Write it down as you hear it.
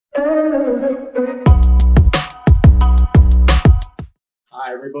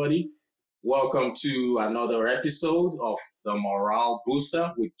Hi, everybody. Welcome to another episode of the Morale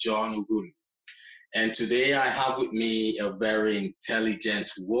Booster with John Ughulu. And today I have with me a very intelligent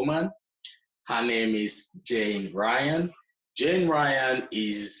woman. Her name is Jane Ryan. Jane Ryan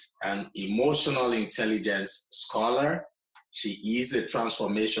is an emotional intelligence scholar. She is a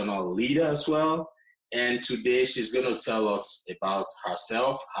transformational leader as well. And today she's going to tell us about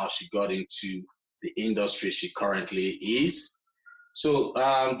herself, how she got into the industry she currently is. So,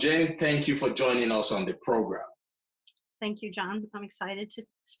 Jane, thank you for joining us on the program. Thank you, John. I'm excited to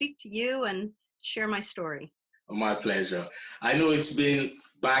speak to you and share my story. My pleasure. I know it's been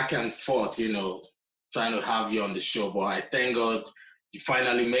back and forth, trying to have you on the show, but I thank God you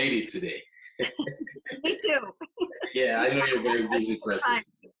finally made it today. Me too. Yeah, I know you're a very busy person.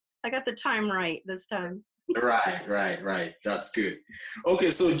 I got the time right this time. Right. That's good. Okay,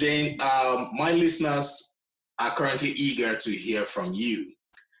 so Jane, my listeners are currently eager to hear from you.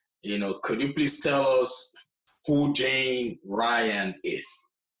 Could you please tell us who Jane Ryan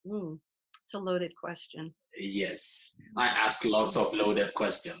is? It's a loaded question. Yes, I ask lots of loaded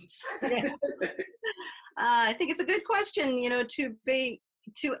questions. Yeah. I think it's a good question,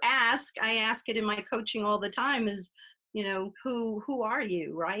 to ask. I ask it in my coaching all the time is, who are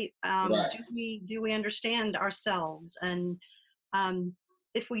you, right? Right. Do we understand ourselves? And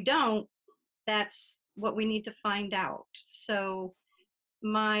if we don't, that's what we need to find out. So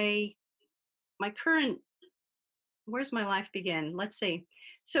my current, where's my life begin? Let's see.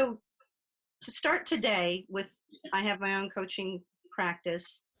 So to start today with, I have my own coaching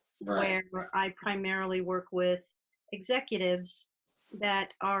practice. Right. Where I primarily work with executives that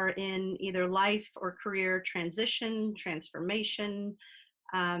are in either life or career transition, transformation,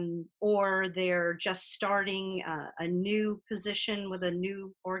 or they're just starting a new position with a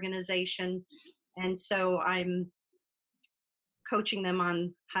new organization. And so I'm coaching them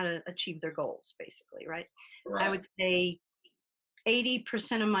on how to achieve their goals, basically, right? I would say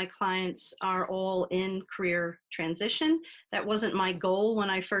 80% of my clients are all in career transition. That wasn't my goal when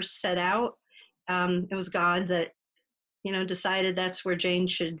I first set out. It was God that, decided that's where Jane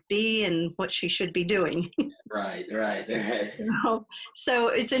should be and what she should be doing. Right. So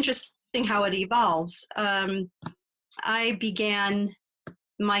it's interesting how it evolves. I began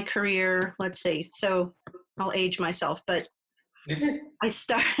my career, let's see, so I'll age myself, but I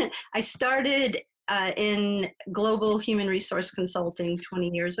started in global human resource consulting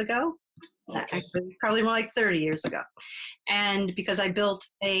 20 years ago. Okay. Actually, probably more like 30 years ago. And because I built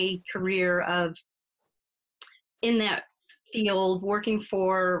a career in that field, working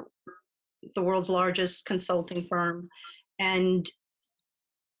for the world's largest consulting firm. And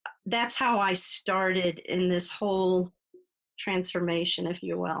that's how I started in this whole transformation, if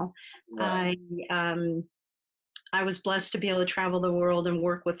you will. Right. I was blessed to be able to travel the world and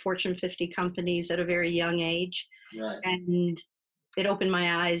work with Fortune 50 companies at a very young age. Right. And it opened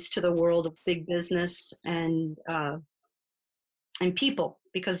my eyes to the world of big business and people,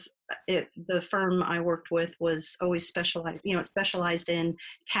 because the firm I worked with was always specialized. It specialized in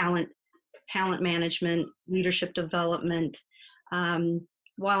talent management, leadership development.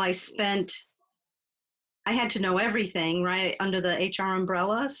 While I had to know everything, right, under the HR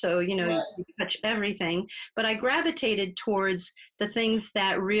umbrella. So, Right. you touch everything. But I gravitated towards the things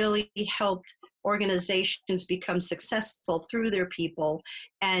that really helped organizations become successful through their people.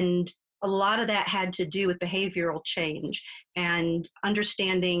 And a lot of that had to do with behavioral change and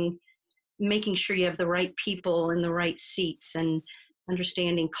understanding, making sure you have the right people in the right seats and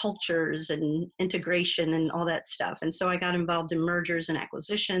understanding cultures and integration and all that stuff. And so I got involved in mergers and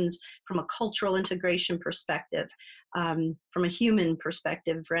acquisitions from a cultural integration perspective, from a human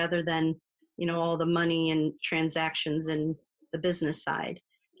perspective, rather than, all the money and transactions and the business side,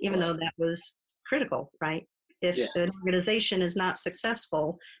 even though that was critical, right? If Yes. an organization is not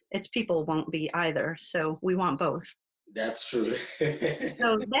successful, its people won't be either. So we want both. That's true.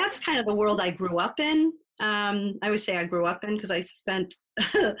 So that's kind of the world I grew up in. I always say I grew up in because I spent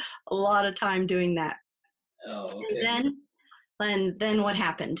a lot of time doing that. Oh, okay. And then what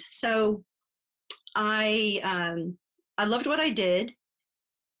happened? So I loved what I did.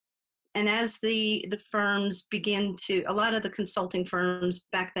 And as the firms begin to, a lot of the consulting firms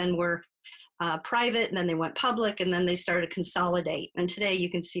back then were private, and then they went public, and then they started to consolidate. And today you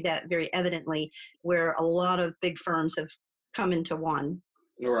can see that very evidently, where a lot of big firms have come into one.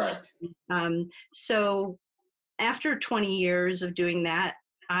 Right. So after 20 years of doing that,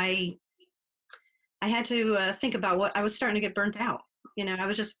 I had to think about what I was starting to get burnt out. I don't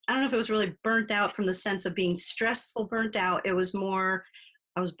know if it was really burnt out from the sense of being stressful burnt out. It was more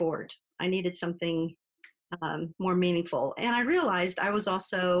I was bored. I needed something more meaningful. And I realized I was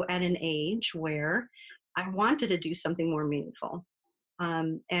also at an age where I wanted to do something more meaningful.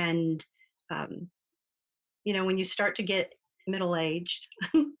 And when you start to get middle aged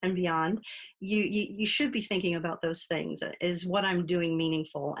and beyond, you should be thinking about those things. Is what I'm doing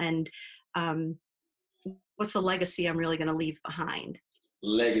meaningful, and um, what's the legacy I'm really going to leave behind?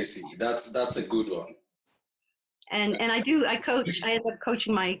 Legacy. That's a good one. And I coach. I end up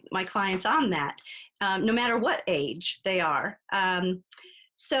coaching my clients on that, no matter what age they are.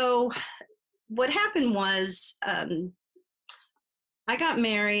 So what happened was, I got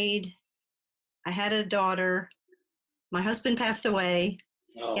married. I had a daughter. My husband passed away.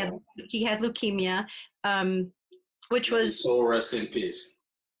 Oh, He had leukemia, which may was, his soul rest in peace.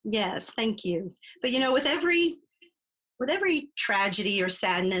 yes, thank you. But with every tragedy or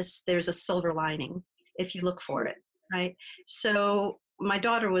sadness, there's a silver lining if you look for it, right? So my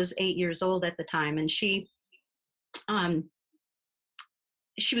daughter was 8 years old at the time, and um,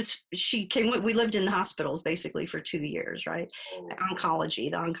 she came. We lived in hospitals basically for 2 years, right? Oh, The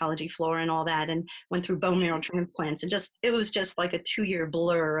oncology floor, and all that, and went through bone marrow transplants, and it was just like a 2 year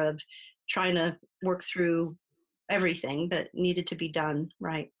blur of trying to work through everything that needed to be done,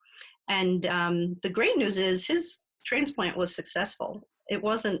 right? And the great news is his transplant was successful. It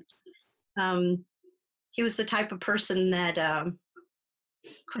wasn't. Um, he was the type of person that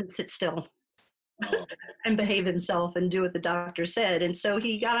couldn't sit still oh. and behave himself and do what the doctor said. And so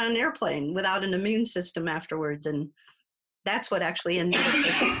he got on an airplane without an immune system afterwards. And that's what actually ended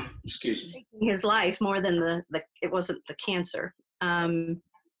up Excuse me. taking his life more than it wasn't the cancer.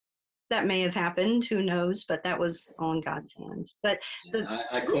 That may have happened, who knows, but that was all in God's hands. But the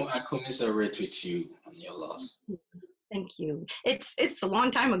I commiserate with you on your loss. Thank you. It's a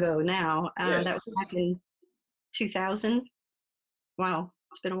long time ago now. That was Yes. back in 2000. Wow,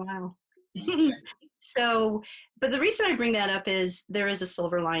 it's been a while. Okay. So, but the reason I bring that up is there is a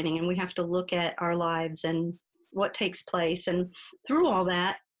silver lining, and we have to look at our lives and what takes place. And through all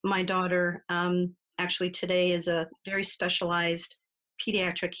that, my daughter actually today is a very specialized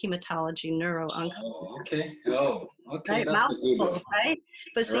pediatric hematology neuro-oncology. Oh, okay. Oh, okay. Right, That's a good mouthful, one. right?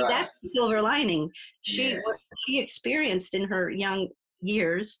 But see, Right. that's the silver lining. Yeah. What she experienced in her young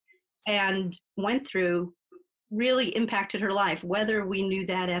years and went through really impacted her life, whether we knew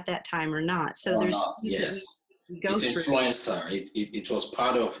that at that time or not. So Or there's not. things that Yes. we go It through. influenced her. It was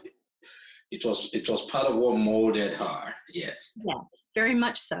part of it was part of what molded her. Yes. Yes, very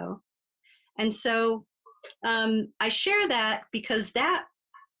much so. And so I share that because that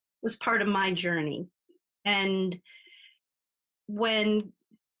was part of my journey. And when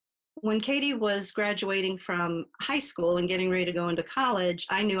Katie was graduating from high school and getting ready to go into college,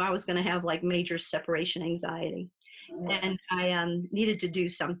 I knew I was going to have like major separation anxiety, Right. and I needed to do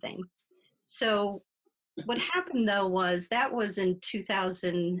something. So what happened though was that was in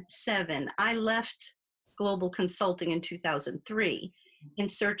 2007. I left global consulting in 2003 in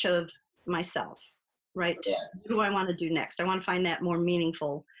search of myself, right? Yes. What do I want to do next? I want to find that more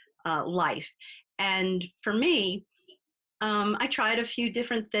meaningful life. And for me, I tried a few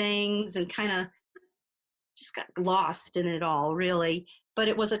different things and kind of just got lost in it all, really. But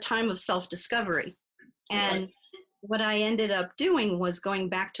it was a time of self discovery. Right. And what I ended up doing was going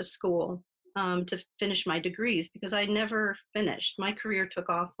back to school to finish my degrees because I never finished. My career took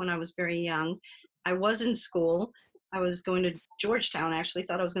off when I was very young. I was in school. I was going to Georgetown, actually,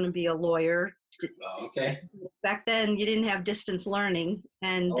 thought I was going to be a lawyer. Okay. Back then, you didn't have distance learning,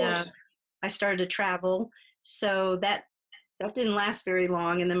 and Oh, yeah. I started to travel. So that didn't last very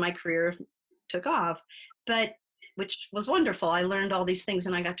long, and then my career took off, but which was wonderful. I learned all these things,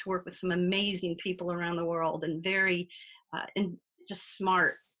 and I got to work with some amazing people around the world, and very and just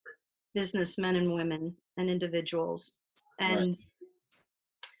smart businessmen and women and individuals. Right. And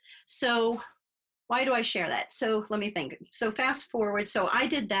so why do I share that? So let me think. So fast forward. So I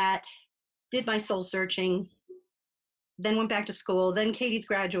did that, did my soul searching, then went back to school. Then Katie's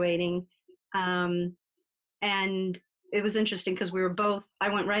graduating. And it was interesting because I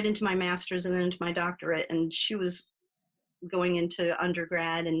went right into my master's and then into my doctorate, and she was going into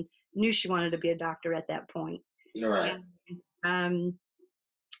undergrad and knew she wanted to be a doctor at that point. Right. And, um,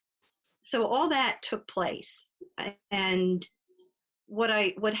 so all that took place. And what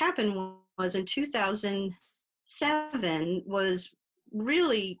happened was in 2007 was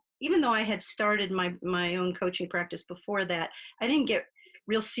really, even though I had started my own coaching practice before that, I didn't get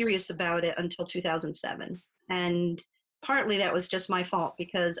real serious about it until 2007. And partly that was just my fault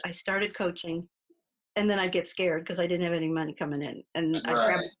because I started coaching and then I'd get scared because I didn't have any money coming in, and I'd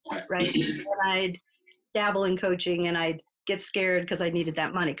grab Right. right, and I'd dabble in coaching and I'd get scared because I needed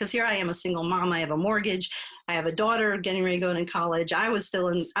that money. Because here I am, a single mom. I have a mortgage. I have a daughter getting ready to go to college. I was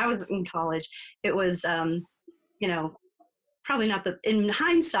in college. It was, you know, probably not in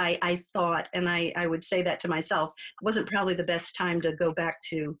hindsight, I thought, and I would say that to myself, wasn't probably the best time to go back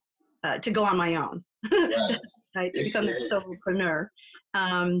to go on my own, Right. right, to become a solopreneur.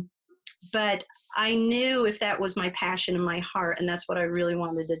 But I knew if that was my passion in my heart, and that's what I really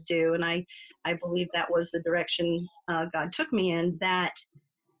wanted to do, and I believe that was the direction God took me in, that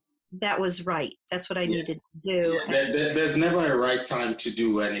was right. That's what I Yeah. needed to do. There's never a right time to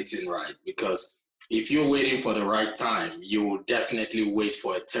do anything right, because if you're waiting for the right time, you will definitely wait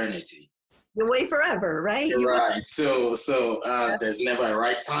for eternity. You wait forever, right? Right. So there's never a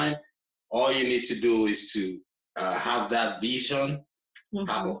right time. All you need to do is to have that vision,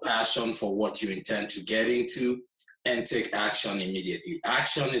 have a passion for what you intend to get into, and take action immediately.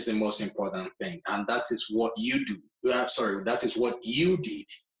 Action is the most important thing, and that is what you do. Sorry, that is what you did.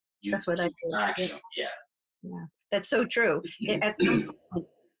 You That's what I took did. action. Yeah. Yeah, that's so true. At some point,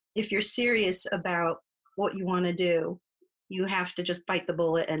 if you're serious about what you want to do, you have to just bite the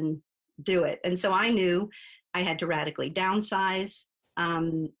bullet and do it. And so I knew I had to radically downsize.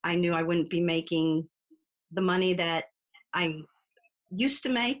 I knew I wouldn't be making the money that I used to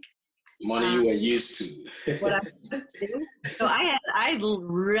make. Money you were used What I to. used to. So I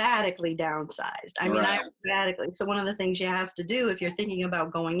radically downsized. I mean, I Right. radically. So one of the things you have to do if you're thinking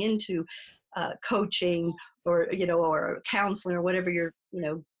about going into coaching or or counseling or whatever your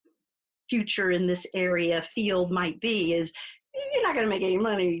future in this area field might be is you're not going to make any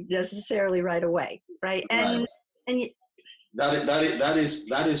money necessarily right away, right? Right. And That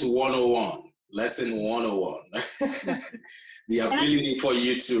is 101. Lesson 101. The and I, ability for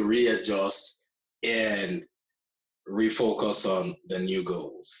you to readjust and refocus on the new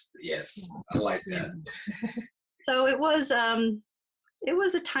goals. Yes, I like that. so it was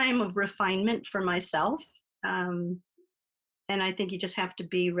a time of refinement for myself. And I think you just have to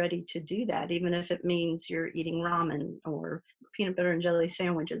be ready to do that, even if it means you're eating ramen or peanut butter and jelly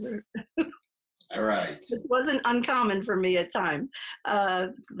sandwiches. Or All right. it wasn't uncommon for me at times.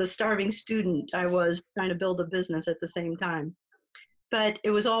 The starving student, I was trying to build a business at the same time. But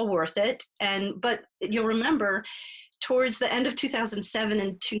it was all worth it. But you'll remember, towards the end of 2007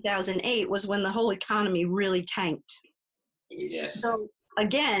 and 2008 was when the whole economy really tanked. Yes. So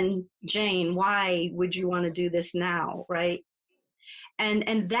again, Jane, why would you want to do this now, right?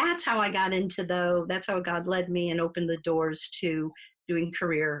 And that's how I got into that's how God led me and opened the doors to doing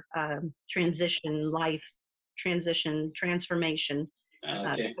career transition, life transition, transformation,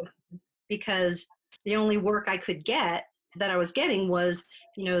 Okay. because the only work I could get that I was getting was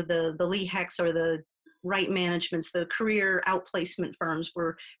the Lee Hex or the right managements, the career outplacement firms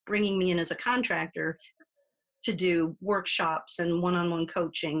were bringing me in as a contractor to do workshops and one-on-one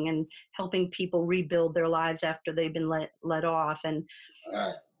coaching and helping people rebuild their lives after they've been let off. And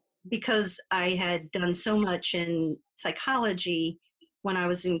because I had done so much in psychology when I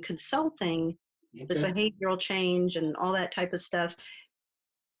was in consulting, the behavioral change and all that type of stuff,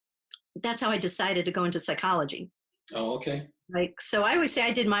 that's how I decided to go into psychology. Oh, okay. Like, so I always say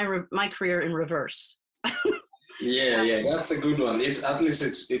I did my career in reverse. Yeah, that's a good one. It's at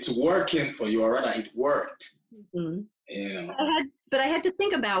least it's working for you, or rather, it worked. Mm-hmm. Yeah. But I had to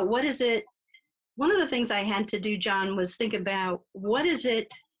think about what is it. One of the things I had to do, John, was think about what is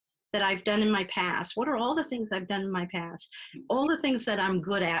it that I've done in my past? What are all the things I've done in my past? All the things that I'm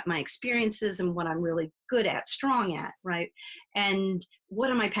good at, my experiences and what I'm really good at, strong at, right? And what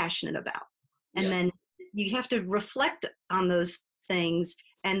am I passionate about? And then you have to reflect on those things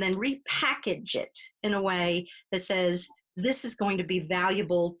and then repackage it in a way that says, this is going to be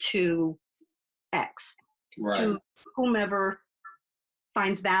valuable to X, to whomever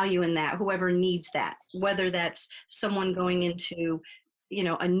finds value in that, whoever needs that, whether that's someone going into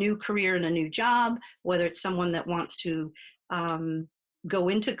a new career and a new job, whether it's someone that wants to go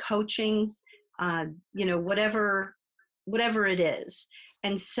into coaching, whatever it is.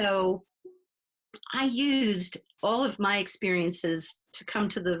 And so I used all of my experiences to come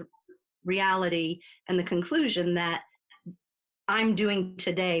to the reality and the conclusion that I'm doing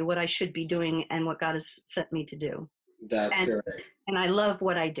today what I should be doing and what God has sent me to do. That's correct. And I love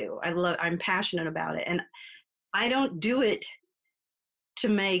what I do. I'm passionate about it. And I don't do it to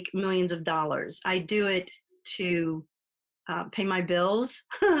make millions of dollars. I do it to pay my bills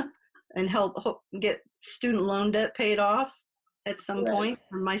and help get student loan debt paid off at some point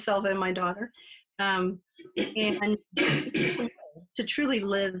for myself and my daughter. And to truly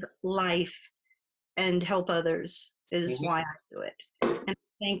live life and help others is why I do it. And I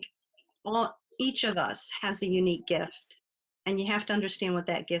think each of us has a unique gift. and you have to understand what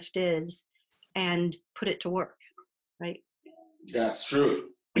that gift is and put it to work, right? That's true.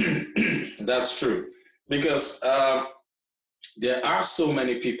 That's true. Because there are so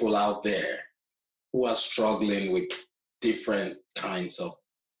many people out there who are struggling with different kinds of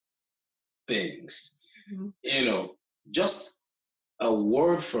things. Mm-hmm. You know, just a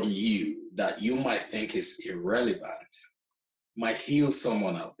word from you that you might think is irrelevant might heal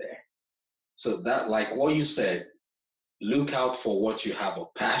someone out there. So that, like what you said, look out for what you have a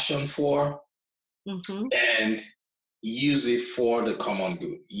passion for Mm-hmm. and use it for the common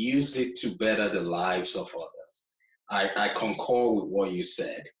good. Use it to better the lives of others. I concur with what you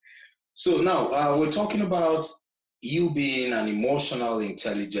said. So now we're talking about you being an emotional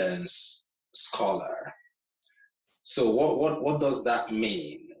intelligence scholar. So what does that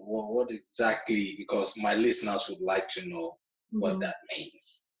mean? What exactly? Because my listeners would like to know what Mm-hmm. that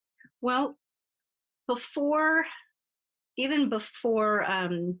means. Well, before, even before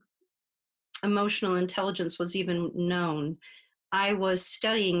emotional intelligence was even known, I was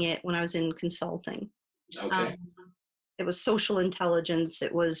studying it when I was in consulting. Um, Okay. it was social intelligence.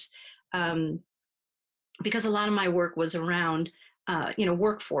 It was um, because a lot of my work was around,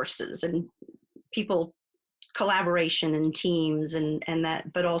 workforces and people collaboration and teams and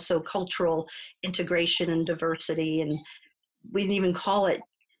that, but also cultural integration and diversity. And we didn't even call it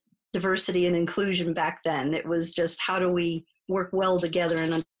diversity and inclusion back then. It was just how do we work well together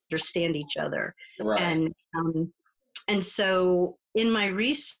and understand each other. Right. And and so in my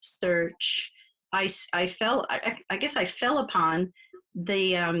research, I guess I fell upon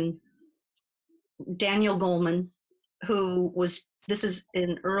the Daniel Goleman, who was, this is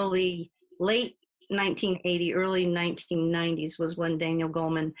in late 1980, early 1990s was when Daniel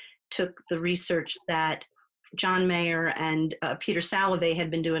Goleman took the research that John Mayer and Peter Salovey had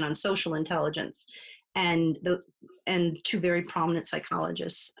been doing on social intelligence, and two very prominent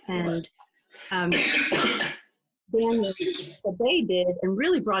psychologists. Right. And um, Daniel, Excuse me. what they did and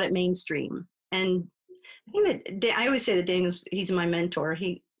really brought it mainstream. And I think that I always say that he's my mentor.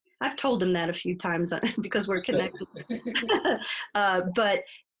 I've told him that a few times because we're connected. But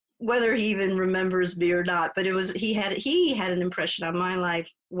whether he even remembers me or not, but he had an impression on my life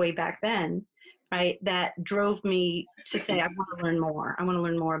way back then, right? That drove me to say, I want to learn more. I want to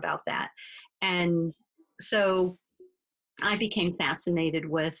learn more about that. And so I became fascinated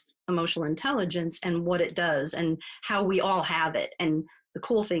with emotional intelligence and what it does and how we all have it. And the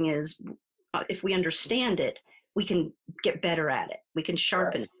cool thing is, if we understand it, we can get better at it. We can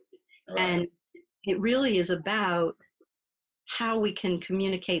sharpen Right. it. Right. And it really is about how we can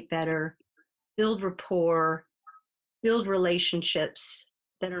communicate better, build rapport, build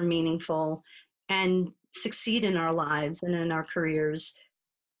relationships that are meaningful, and succeed in our lives and in our careers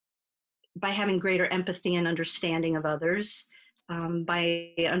by having greater empathy and understanding of others, by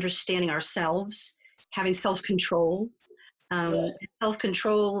understanding ourselves, having self control. Right. Self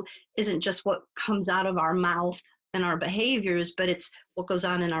control isn't just what comes out of our mouth and our behaviors, but it's what goes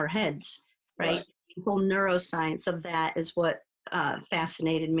on in our heads, right? Right. The whole neuroscience of that is what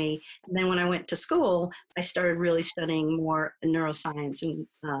fascinated me. And then when I went to school, I started really studying more neuroscience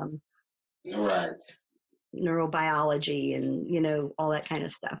and Right. neurobiology and, all that kind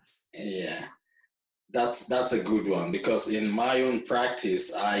of stuff. Yeah. That's a good one because in my own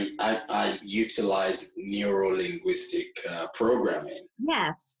practice, I utilize neuro linguistic programming.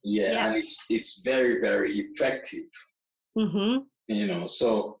 Yes. Yeah, Yeah. and it's very very effective. Mm-hmm.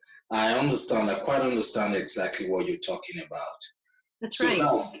 So I quite understand exactly what you're talking about. That's So right.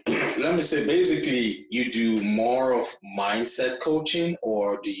 now, let me say, basically, you do more of mindset coaching,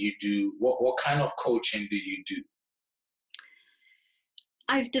 or do you do what kind of coaching do you do?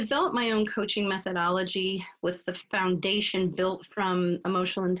 I've developed my own coaching methodology with the foundation built from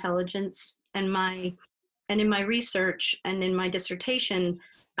emotional intelligence and in my research and in my dissertation,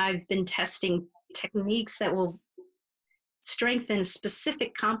 I've been testing techniques that will strengthen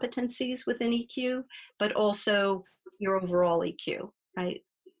specific competencies within EQ, but also your overall EQ, right?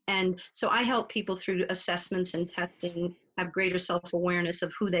 And so I help people through assessments and testing have greater self-awareness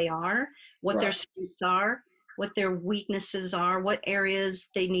of who they are, what their Right. strengths are, what their weaknesses are, what areas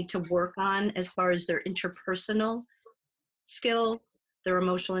they need to work on as far as their interpersonal skills, their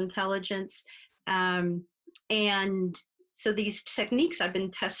emotional intelligence. Um, and so these techniques I've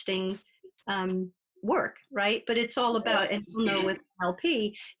been testing um, work, right? But it's all about, and you'll know with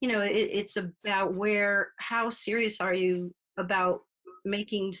LP, it's about how serious are you about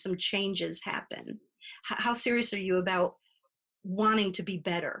making some changes happen? How serious are you about wanting to be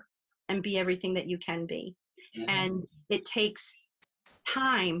better and be everything that you can be? Hmm. And it takes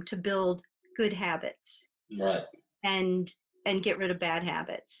time to build good habits. Right. And and get rid of bad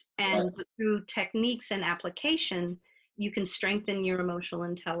habits. Right. And through techniques and application, you can strengthen your emotional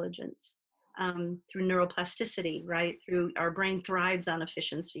intelligence through neuroplasticity, right? Through our brain thrives on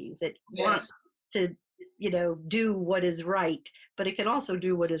efficiencies. It wants Yes. to, do what is right, but it can also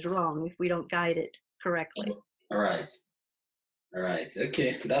do what is wrong if we don't guide it correctly. All right. All right.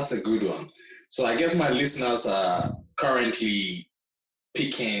 Okay. That's a good one. So I guess my listeners are currently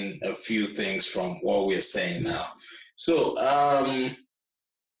picking a few things from what we're saying now. So,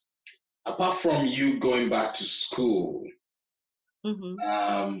 apart from you going back to school,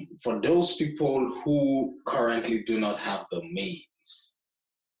 Mm-hmm. for those people who currently do not have the means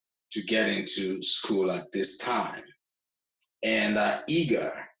to get into school at this time and are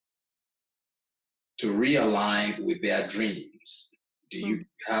eager to realign with their dreams, do you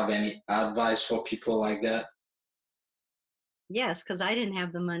Mm-hmm. have any advice for people like that? Yes, because I didn't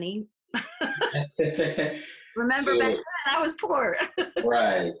have the money. Remember back So, then, I was poor.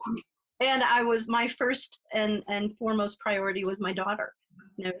 right, And I was my first and foremost priority was my daughter,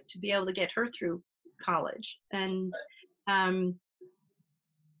 to be able to get her through college. And um,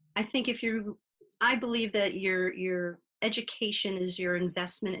 I think I believe that your education is your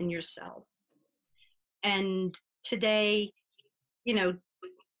investment in yourself. And today, you know,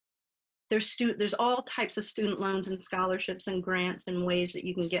 there's all types of student loans and scholarships and grants and ways that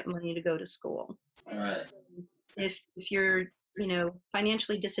you can get money to go to school. all right, If you're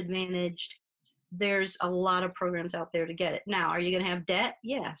financially disadvantaged, there's a lot of programs out there to get it. Now, are you going to have debt?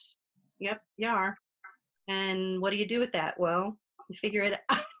 Yes. Yep, you are. And what do you do with that? Well, you figure it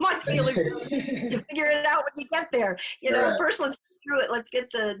out. My feeling is you figure it out when you get there. all right, First let's get through it. Let's get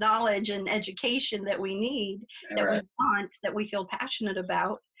the knowledge and education that we need, all that we right. want, that we feel passionate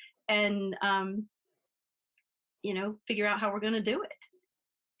about, and figure out how we're going to do it.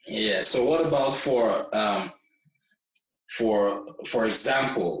 Yeah. So, what about for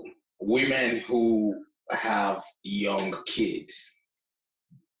example, women who have young kids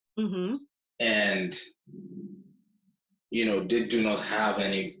Mm-hmm. and they do not have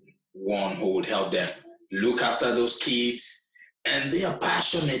anyone who would help them look after those kids, and they are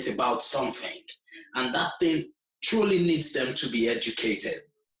passionate about something, and that thing truly needs them to be educated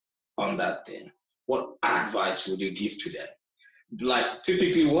on that thing. What advice would you give to them? Like,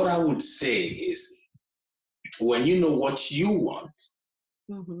 typically what I would say is, when you know what you want,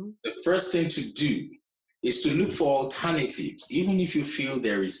 Mm-hmm. the first thing to do is to look for alternatives, even if you feel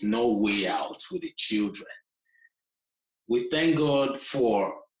there is no way out with the children. We thank God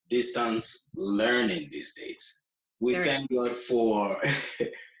for distance learning these days. We Very thank God for,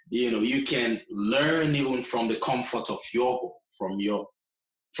 you can learn even from the comfort of your home,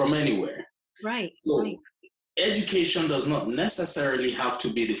 from anywhere. right, right. So education does not necessarily have to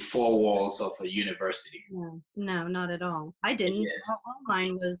be the four walls of a university. No, no, not at all. I didn't. Yes. All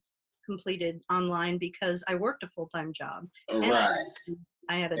mine was completed online because I worked a full-time job and Right.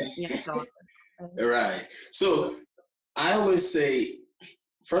 I had a young daughter. So, Right. So I always say,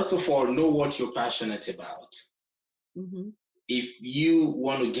 first of all, know what you're passionate about. mm-hmm. If you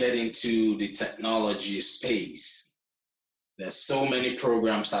want to get into the technology space, there's so many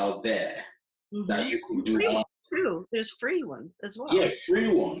programs out there that Mm-hmm. you could And do free on. ones too. There's free ones as Yeah, well. free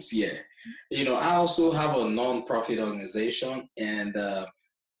ones. Yeah. I also have a non-profit organization, and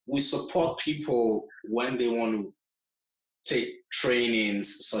we support people when they want to take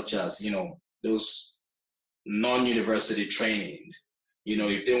trainings such as, those non-university trainings,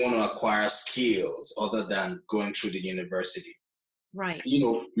 if they want to acquire skills other than going through the university. Right.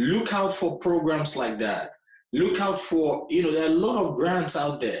 Look out for programs like that. Look out for, there are a lot of grants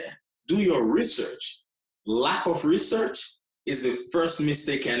out there. Do your research. Lack of research is the first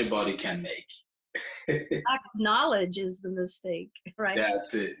mistake anybody can make. Lack of knowledge is the mistake, right?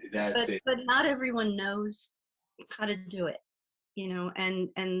 That's it. That's it. But not everyone knows how to do it,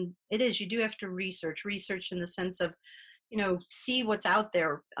 and it is, you do have to research in the sense of, see what's out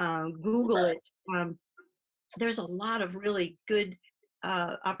there, Google Right. it. There's a lot of really good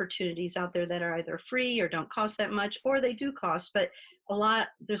opportunities out there that are either free or don't cost that much, or they do cost, but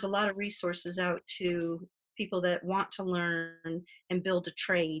there's a lot of resources out to people that want to learn and build a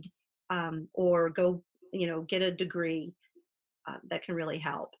trade, or go, get a degree that can really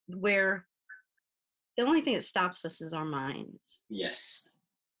help. Where the only thing that stops us is our minds. Yes,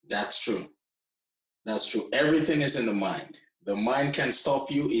 that's true. That's true. Everything is in the mind. The mind can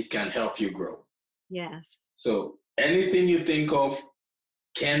stop you, it can help you grow. Yes, So anything you think of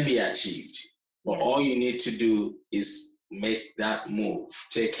can be achieved. But yes, all you need to do is make that move,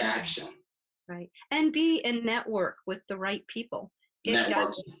 take action. right. And be and network with the right people. Get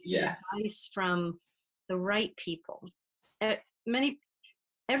guidance Networking. and Yeah. advice from the right people. many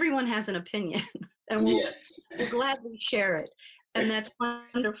everyone has an opinion, and Yes, we'll gladly share it, and that's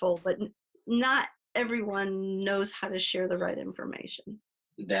wonderful. But not everyone knows how to share the right information.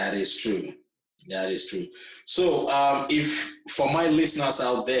 that is true. That is true. So, if for my listeners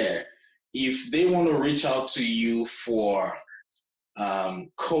out there, if they want to reach out to you for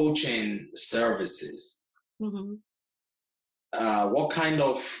coaching services, Mm-hmm. what kind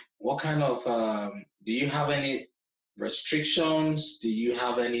of do you have any restrictions? Do you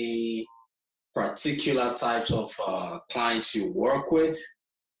have any particular types of clients you work with?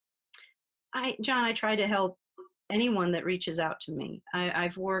 John, I try to help anyone that reaches out to me.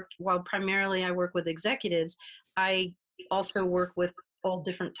 I've worked, while primarily I work with executives, I also work with all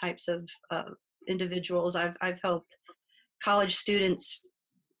different types of individuals. I've helped college students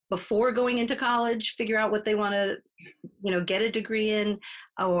before going into college figure out what they want to, get a degree in,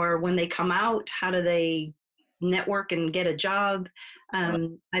 or when they come out, how do they network and get a job.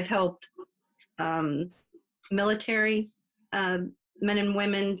 I've helped um, military men and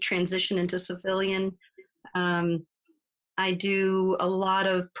women transition into civilian. Um, I do a lot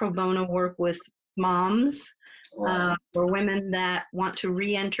of pro bono work with moms Right, or women that want to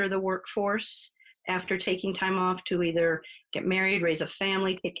re-enter the workforce after taking time off to either get married, raise a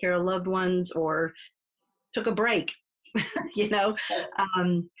family, take care of loved ones, or took a break. you know,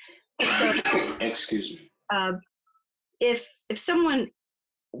 um, so excuse me. uh, if someone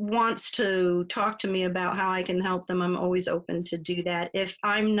wants to talk to me about how I can help them, I'm always open to do that. If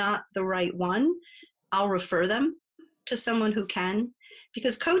I'm not the right one, I'll refer them to someone who can,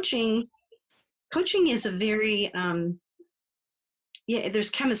 because coaching is a very there's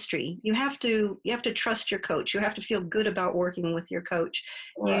chemistry. You have to trust your coach. You have to feel good about working with your coach.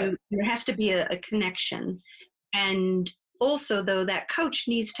 Right, There has to be a connection, and also though that coach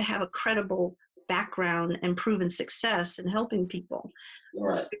needs to have a credible background and proven success in helping people.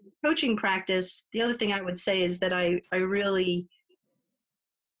 right, Coaching practice, the other thing I would say is that I really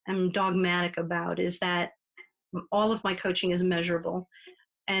am dogmatic about is that all of my coaching is measurable.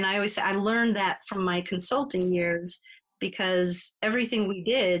 And I always say I learned that from my consulting years, because everything we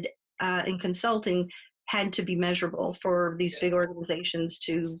did in consulting had to be measurable for these big organizations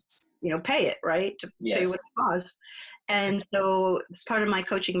to, pay it, right? To pay what yes, it costs. And so as part of my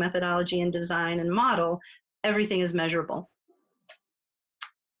coaching methodology and design and model, everything is measurable.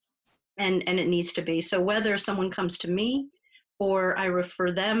 And it needs to be. So whether someone comes to me or I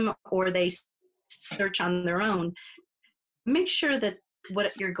refer them or they search on their own, make sure that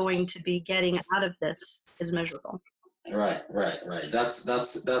what you're going to be getting out of this is measurable. right.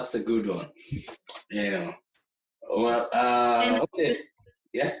 That's a good one. You know. Well, And okay,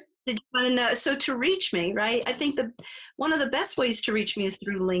 yeah, did you want to know? So to reach me, right? I think one of the best ways to reach me is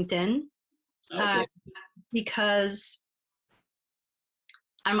through LinkedIn, uh, okay, because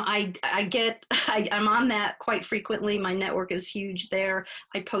I'm on that quite frequently. My network is huge there.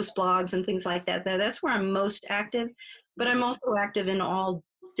 I post blogs and things like that. That's where I'm most active, but I'm also active in all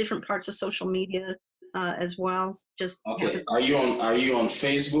different parts of social media as well. Just okay. happen. Are you on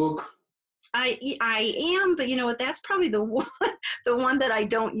Facebook? I am, but you know what? That's probably the one the one that I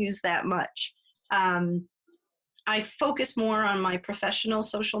don't use that much. Um, I focus more on my professional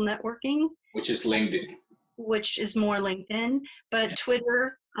social networking, Which is LinkedIn. which is more LinkedIn, but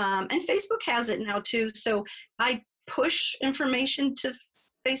Twitter and Facebook has it now too. So I push information to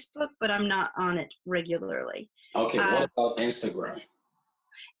Facebook, but I'm not on it regularly. Okay, Uh, what about Instagram?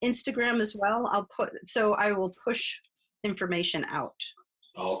 Instagram as well. I will push information out.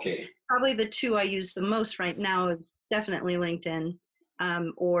 Okay, Probably the two I use the most right now is definitely LinkedIn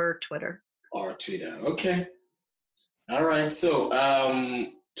or Twitter. or Twitter. Okay, all right. So,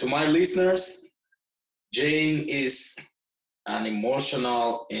 to my listeners, Jane is an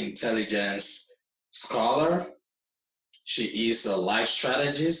emotional intelligence scholar. She is a life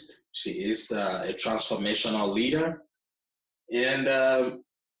strategist. She is a transformational leader. And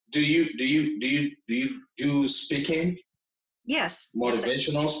do you do speaking, Yes, yes,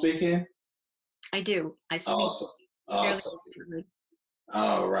 motivational speaking? I do. I speak Awesome, fairly awesome. often.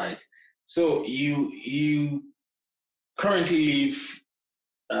 All right. So you currently live.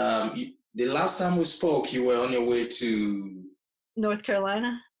 The last time we spoke, you were on your way to. North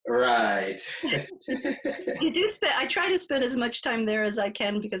Carolina. Right. I try to spend as much time there as I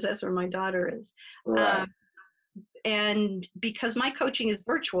can because that's where my daughter is. Right. Um, and because my coaching is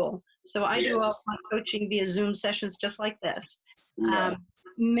virtual, so I do all Yes. my coaching via Zoom sessions just like this. Right. Um,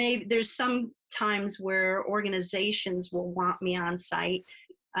 Maybe there's some times where organizations will want me on site,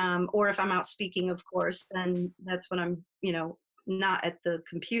 or if I'm out speaking, of course, then that's when I'm, not at the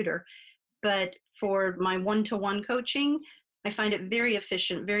computer. but for my one-to-one coaching, I find it very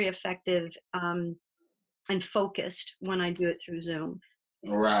efficient, very effective, and focused when I do it through Zoom.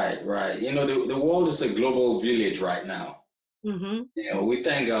 Right, right. The world is a global village right now. Mm-hmm. We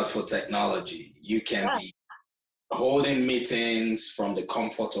thank God for technology. You can Yeah. be holding meetings from the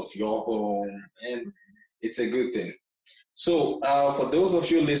comfort of your home, and it's a good thing. So, for those of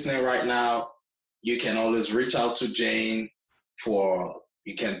you listening right now, you can always reach out to Jane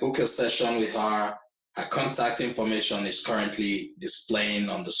you can book a session with her. Her contact information is currently displaying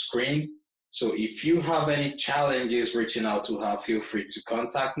on the screen. So, if you have any challenges reaching out to her, feel free to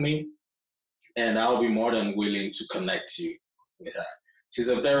contact me, and I'll be more than willing to connect you with her. She's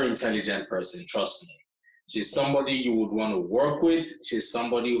a very intelligent person, trust me. She's somebody you would want to work with. She's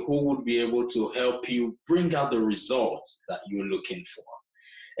somebody who would be able to help you bring out the results that you're looking for.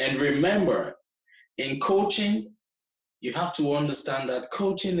 And remember, in coaching, you have to understand that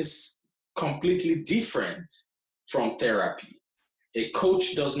coaching is completely different from therapy. A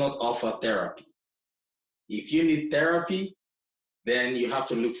coach does not offer therapy. If you need therapy, then you have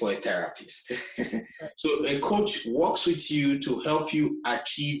to look for a therapist. So a coach works with you to help you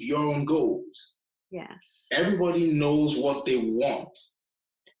achieve your own goals. Yes. Everybody knows what they want,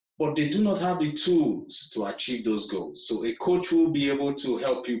 but they do not have the tools to achieve those goals. So a coach will be able to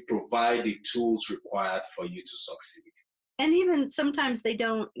help you provide the tools required for you to succeed. And even sometimes they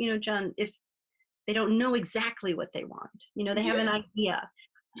don't, John, if they don't know exactly what they want, they have an Yeah.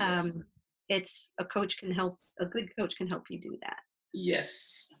 idea. Yes. A good coach can help you do that.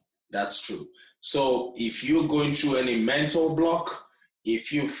 Yes, that's true. So if you're going through any mental block,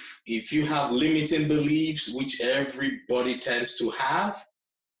 if you have limiting beliefs, which everybody tends to have,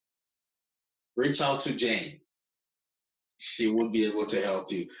 reach out to Jane. She will be able to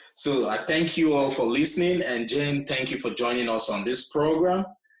help you. So I thank you all for listening, and Jane, thank you for joining us on this program.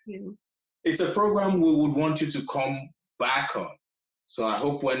 You. It's a program we would want you to come back on. So I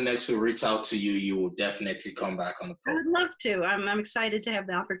hope when next we reach out to you, you will definitely come back on the I program. would love to. I'm excited to have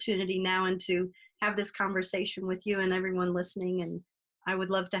the opportunity now and to have this conversation with you and everyone listening. And I would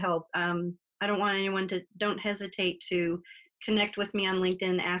love to help. I don't want anyone to. Don't hesitate to connect with me on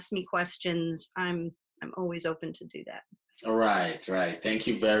LinkedIn. Ask me questions. I'm always open to do that. All right, right. Thank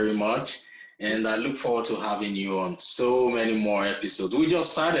you very much. And I look forward to having you on so many more episodes. We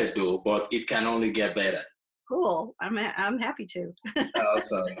just started though, but it can only get better. Cool. I'm happy to.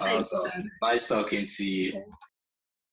 Awesome, Thanks, awesome. John. Nice talking to you.